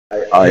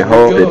I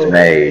hope it's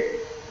made.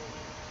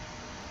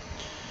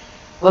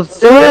 Let's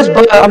do this,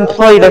 but I'm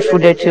playing that for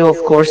day 2,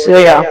 of course. So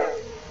yeah.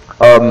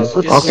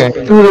 Okay.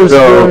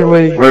 So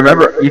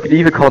remember, you can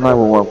even call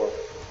 911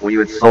 when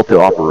you insult the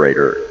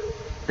operator.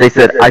 They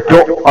said, "I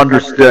don't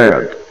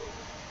understand."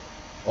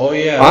 Oh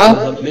yeah,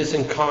 there's a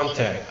missing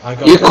contact. I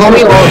got. You call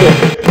me on.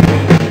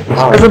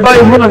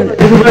 Everybody run!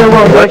 Everybody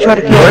run! I try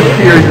to kill Let's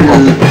hear you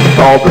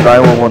call the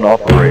 911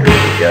 operator.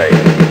 Okay.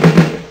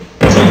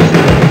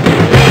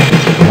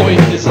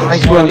 This is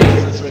funny.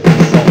 This is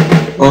insult.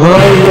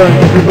 Everybody run!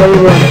 Everybody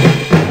run!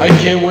 I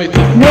can't wait to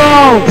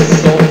No!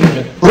 insult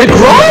him. Rick,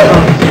 run!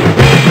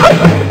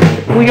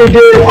 We are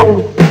doing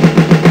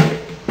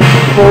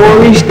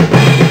boys.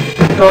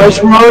 Guys,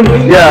 run!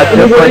 Yeah,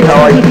 just like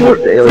how I told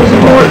the alien.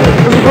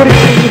 Everybody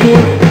close the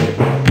door.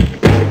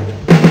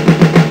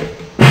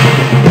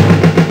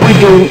 We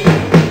do.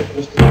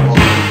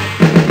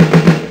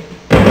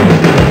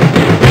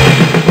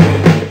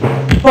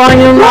 Find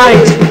your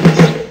light.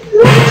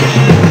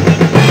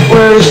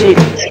 Where is she?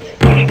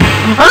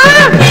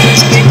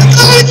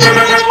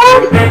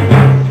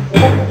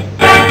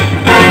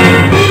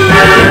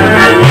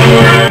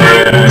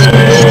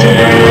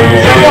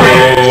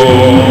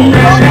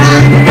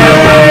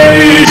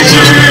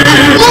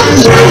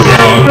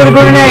 Got a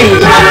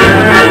grenade!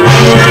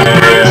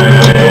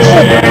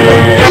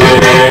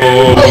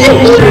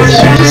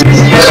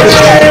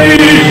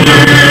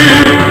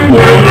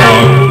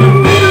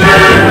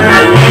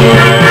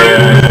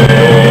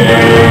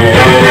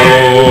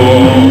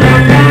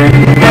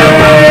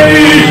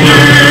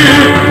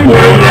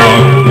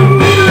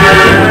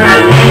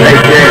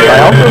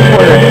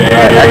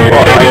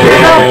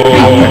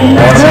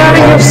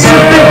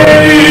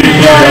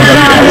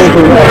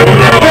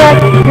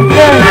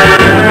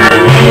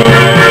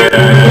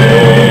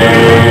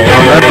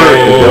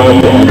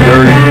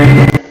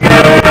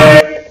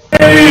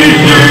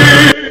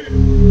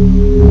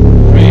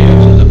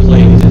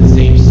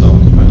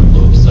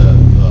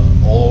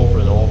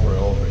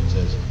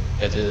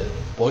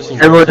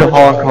 Similar to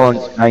Hong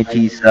Kong's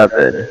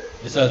 97.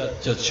 It's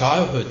the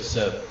childhoods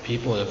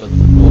people have been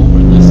over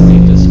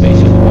listening to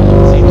Spaceship One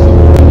and theme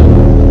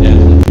song,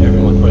 and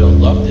everyone really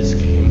loved this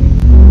game.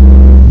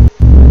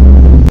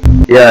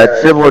 Yeah,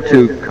 it's similar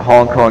to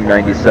Hong Kong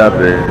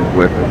 97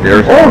 with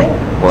their song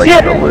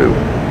playing the loop.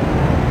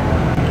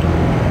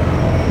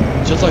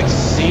 Just like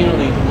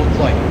scenery looked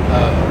like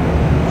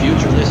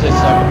futuristic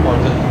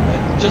cyberpunk,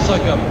 just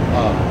like a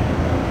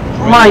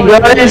My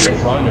God, it's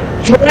runner.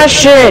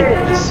 trash it!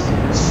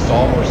 It's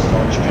Star Wars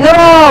Star Trek.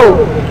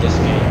 No! This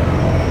game.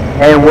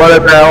 And what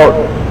about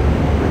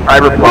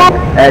Cyberpunk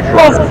Edge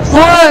Runners?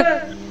 Fuck!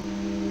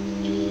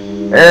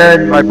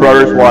 And my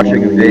brother's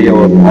watching a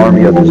video of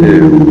Army of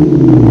Two.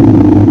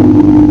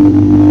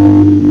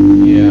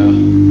 Yeah.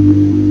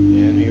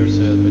 And here's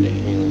with the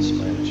alien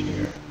splash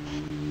here.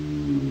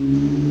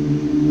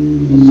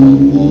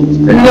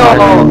 No!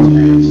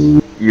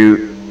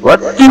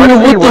 Let's see what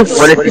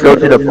if you go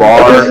to the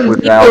bar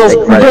without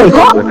a credit,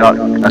 without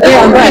Hey,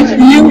 I'm back.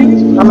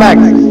 I'm back.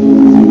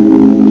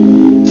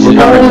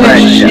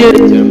 Holy shit.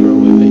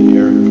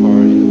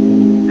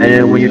 And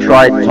then when you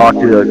try to talk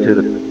to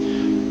the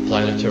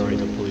planetary,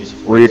 the police.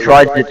 When you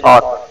try to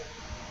talk,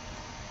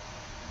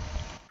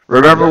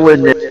 remember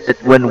when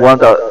one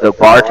of the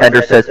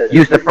bartender says,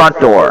 "Use the front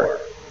door."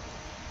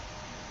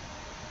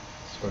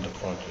 That's where the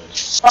front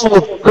is.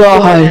 Oh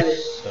God.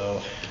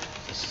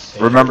 So,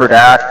 remember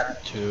that?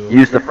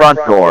 Use the front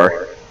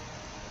door.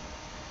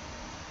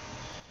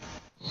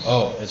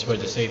 Oh, it's where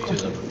the safe to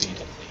them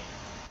repeatedly.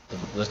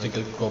 Let's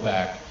go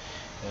back.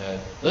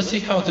 Let's see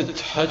how to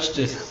touch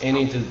this.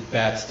 Any of the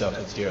bad stuff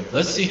is here.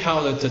 Let's see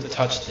how to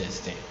touch this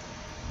thing.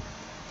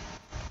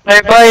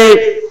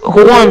 Everybody,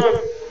 hold on.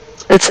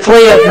 Let's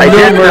play a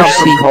No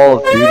Mercy. Call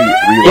of Duty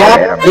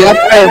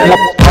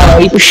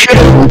We should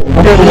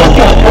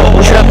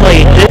have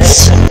played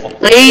this.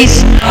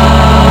 Please,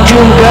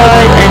 June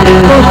God, and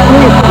then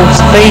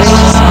Space.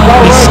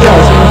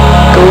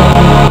 Go.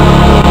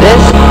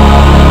 This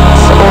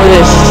or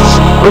this?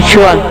 Which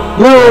one?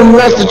 No,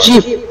 Master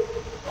Chief.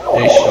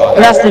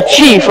 Master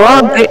Chief,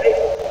 huh?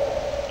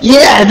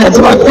 Yeah, that's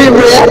my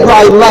favorite app.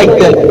 I like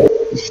that.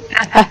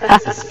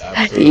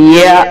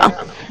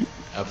 Yeah.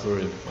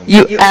 Absolutely.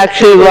 You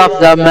actually love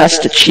that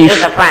Master Chief.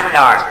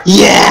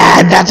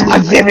 Yeah, that's my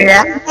favorite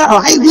app.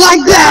 I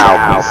like that.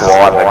 Bow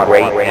before the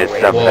greatness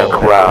of the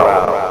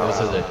crow.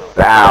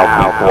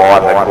 Bow before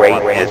the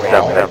greatness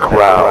of the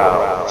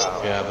crow.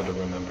 Yeah, I have to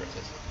remember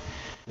this.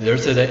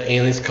 There's the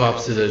aliens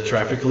cops to the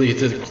traffic lead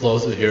to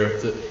closer here.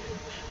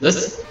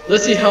 Let's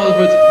see how it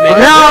would make.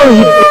 No,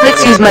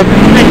 let's use my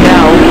friend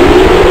now.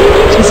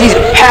 Since he's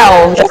a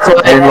pal.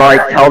 And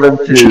like tell them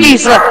to.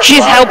 She's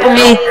helping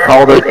me.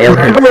 Call them aliens.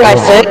 Remember what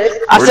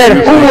I said,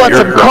 who wants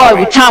a car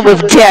with time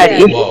with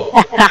daddy?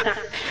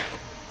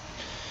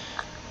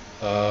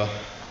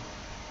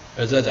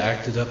 Has that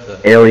acted up the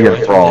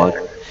alien frog?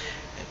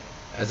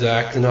 Has it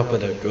acted up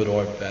with a good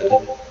or bad?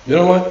 You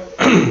know what?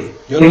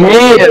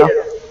 Yeah.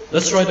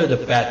 Let's try the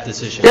bad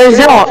decision. There's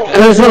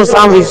no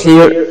zombies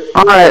here.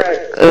 Alright,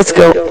 let's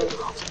go.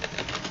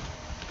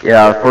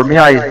 Yeah, for me,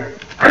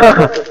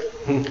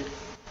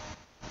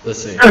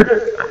 Let's see.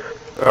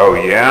 Oh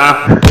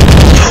yeah?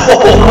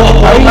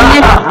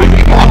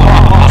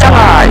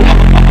 Die!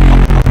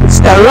 It's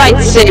the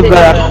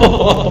lightsaber!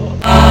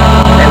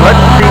 And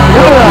let's see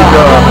who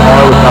the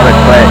bar without a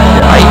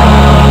question.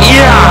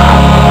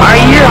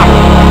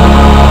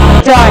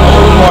 Die!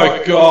 Oh my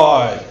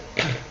god!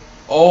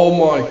 Oh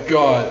my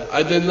god!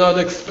 I did not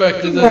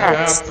expect it to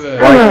happen.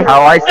 Like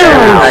how I said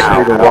it's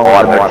actually the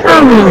wrong one.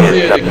 See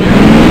it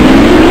again.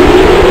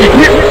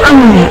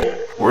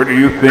 Where do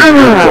you think you're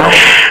going?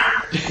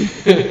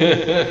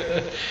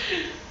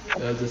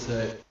 That's to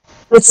say,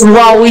 It's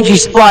Waluigi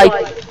Spike!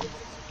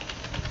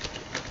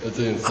 that's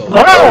an insult.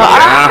 Yeah?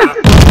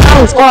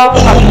 That was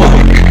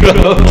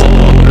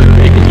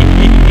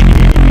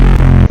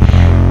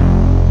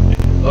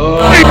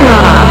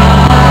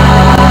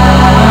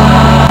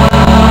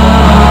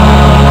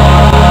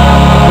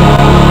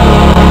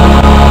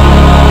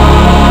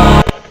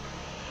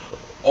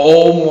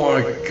Oh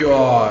my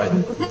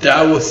god,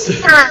 that was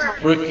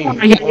freaking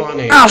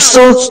funny.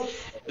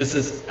 This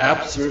is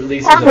absolutely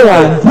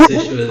the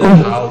position of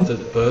how the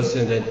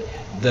person and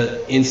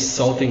the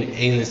insulting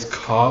aliens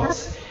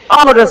cops.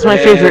 Oh, that's my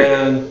favorite.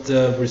 And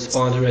the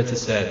responder had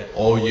said,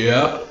 "Oh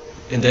yeah,"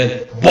 and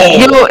then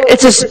boom. Yo,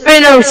 it's a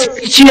spin-off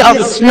speech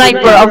of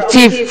Sniper of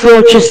Thief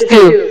Fortress 2.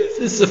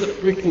 This is the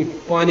freaking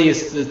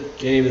funniest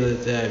game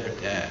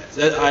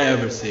that I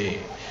ever seen.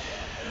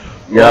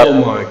 Yep.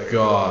 Oh my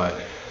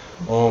god.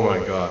 Oh my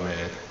god,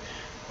 man.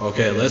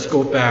 Okay, let's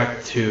go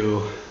back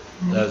to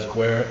that's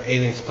where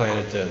Aliens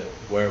Planet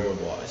where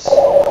it was.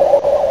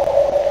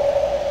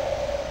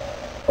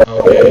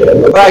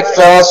 Okay. I'm back,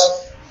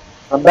 fellas.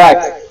 I'm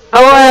back.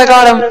 Oh, I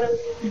got him.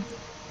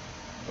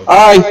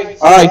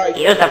 Alright.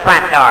 Here's the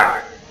front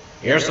door.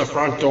 Here's the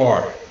front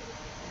door.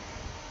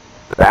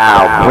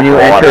 Thou When you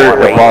enter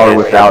the bar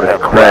without a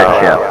credit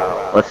crown.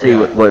 check, let's see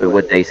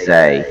what they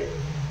say.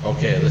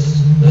 Okay, let's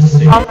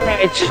see.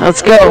 Alright,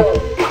 let's go.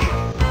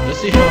 Let's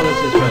see how this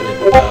is running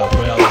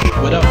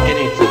without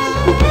any of this.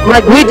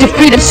 Like, we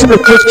defeated some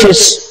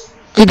bitches.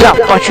 You got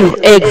a bunch of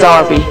eggs,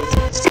 Arby.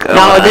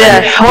 Now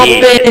they're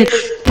helping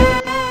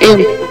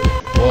in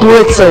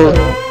Blitzer.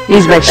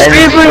 He's my And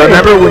favorite.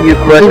 remember when you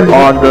click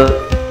on the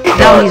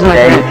Now he's my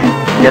stage,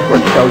 friend. guess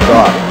what shows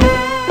up?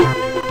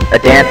 A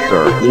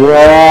dancer.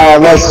 Yeah,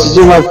 let's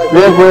do my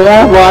favorite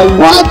ally.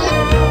 What?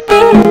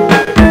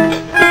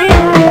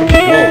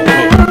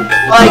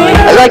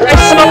 Like I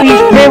saw his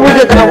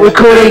favorite account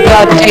recording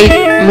got 8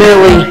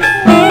 million.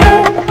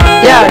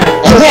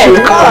 Yeah, Hey,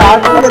 God,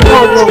 I don't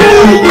know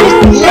why you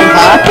use the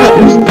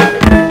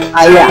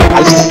yeah,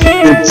 I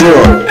did too.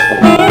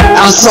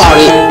 I'm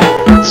sorry.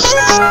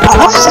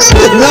 I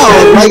didn't know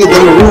like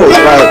the rules,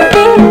 but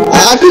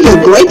I think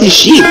it's great to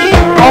sheep.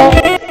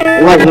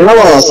 Like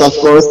Levels, of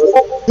course.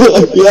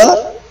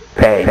 Yeah?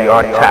 Pay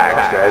your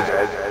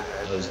taxes.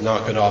 Let's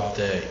knock it off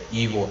the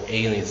evil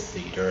aliens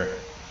theater.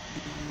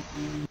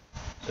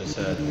 There's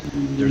a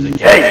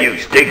Hey, you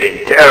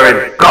stinking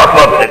Terran, cough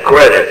up the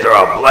credits or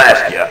I'll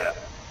blast you.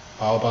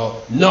 How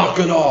about knock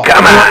it off?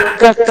 Come on.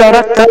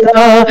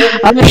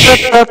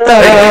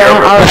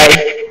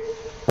 Alright.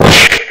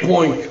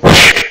 Boink.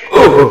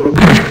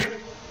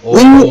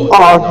 We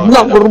are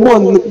number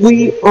one.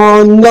 We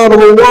are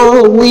number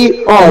one.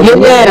 We are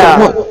Yeah.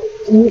 number one.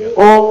 We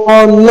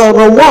are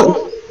number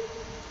one.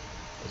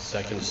 The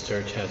second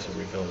stir chance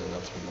will reveal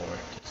nothing more.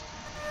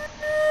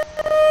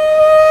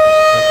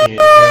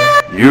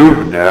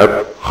 You,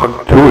 Neb,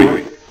 hunt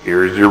Tui.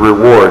 Here's your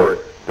reward.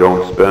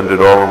 Don't spend it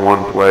all in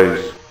one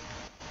place.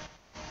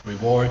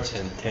 Rewards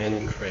and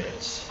 10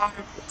 credits.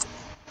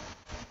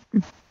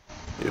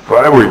 If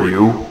I were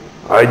you,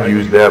 I'd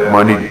use that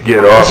money to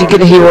get off He's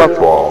gonna heal up.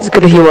 Ball. He's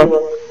gonna heal up.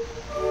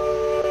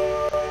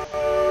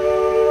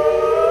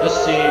 Let's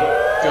see,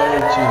 going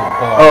to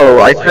bar.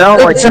 Oh, I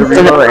found like the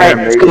Something real right,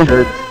 it's good.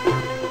 animations.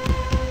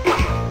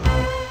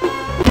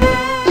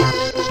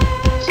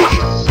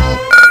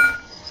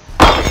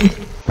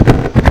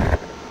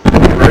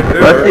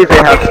 Let's see if they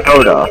have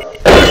soda.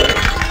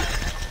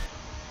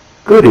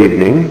 Good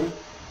evening.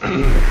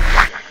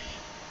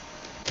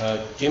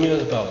 Give me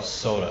about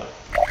soda.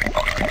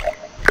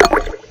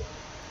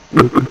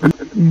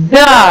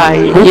 Die,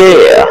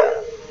 yeah.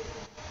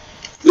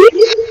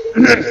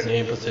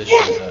 Name position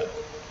is that.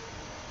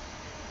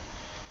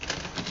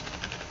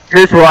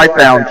 Here's what I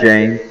found,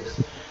 James.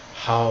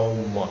 How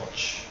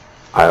much?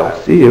 I'll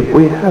see if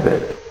we have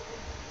it.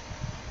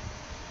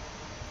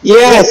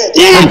 Yes,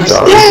 yes,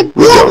 yes,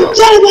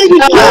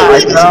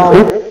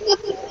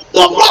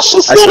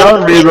 I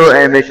found real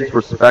animations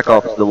for Spec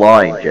Ops The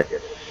Line,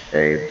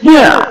 James.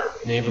 Yeah.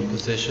 Name a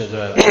position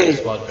that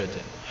spot right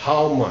there.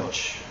 How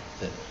much?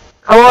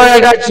 Oh, I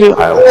got you.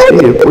 I'll see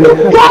if we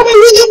have it.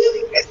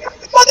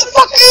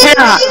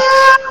 Yeah.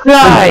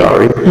 Die.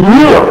 Sorry.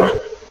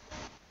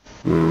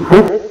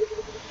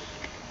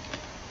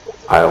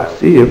 I'll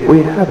see if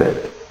we have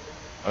it.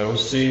 I will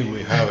see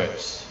we have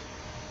it.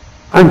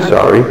 I'm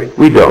sorry,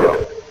 we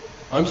don't.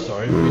 I'm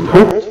sorry, we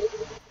don't.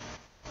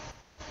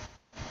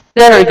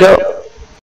 There we go.